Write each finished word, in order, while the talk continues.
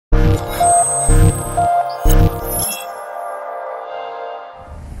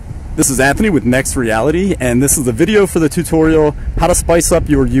This is Anthony with NextReality, and this is the video for the tutorial how to spice up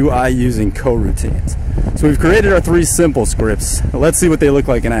your UI using coroutines. So we've created our 3 simple scripts. Let's see what they look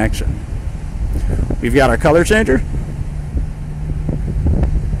like in action. We've got our color changer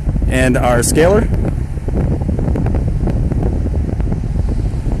and our scaler,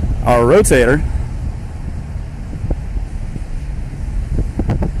 our rotator,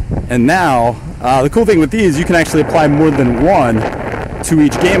 and now the cool thing with these, you can actually apply more than one to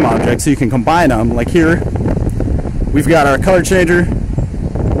each game object, so you can combine them. Like here, we've got our color changer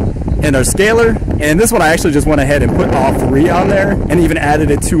and our scaler, and this one I actually just went ahead and put all 3 on there and even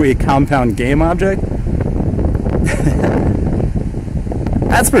added it to a compound game object.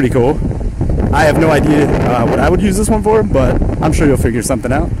 That's pretty cool. I have no idea what I would use this one for, but I'm sure you'll figure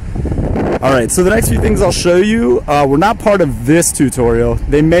something out. Alright, so the next few things I'll show you were not part of this tutorial.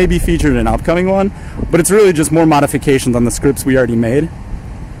 They may be featured in an upcoming one, but it's really just more modifications on the scripts we already made.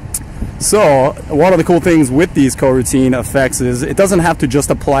 So, one of the cool things with these coroutine effects is it doesn't have to just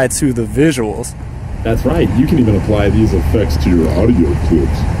apply to the visuals. That's right, you can even apply these effects to your audio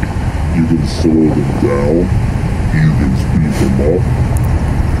clips. You can slow them down, you can speed them up,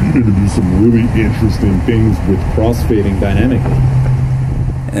 you can do some really interesting things with crossfading dynamically.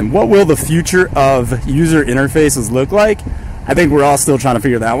 And what will the future of user interfaces look like? I think we're all still trying to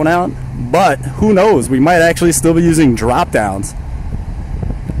figure that one out, but who knows, we might actually still be using drop downs.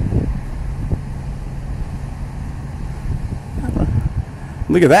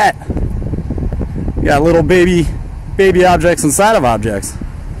 Look at that. We got little baby objects inside of objects.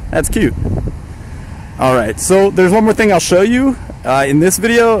 That's cute. Alright, so there's one more thing I'll show you in this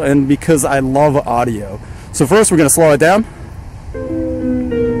video, and because I love audio. So first we're going to slow it down.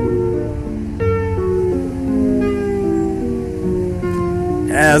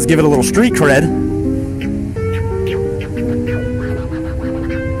 Let's give it a little street cred.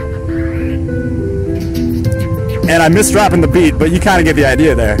 And I missed dropping the beat, but you kind of get the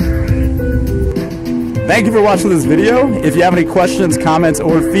idea there. Thank you for watching this video. If you have any questions, comments,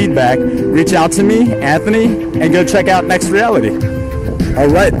 or feedback, reach out to me, Anthony, and go check out NextReality.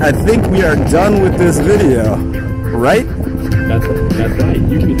 Alright, I think we are done with this video. Right? That's right. That's right.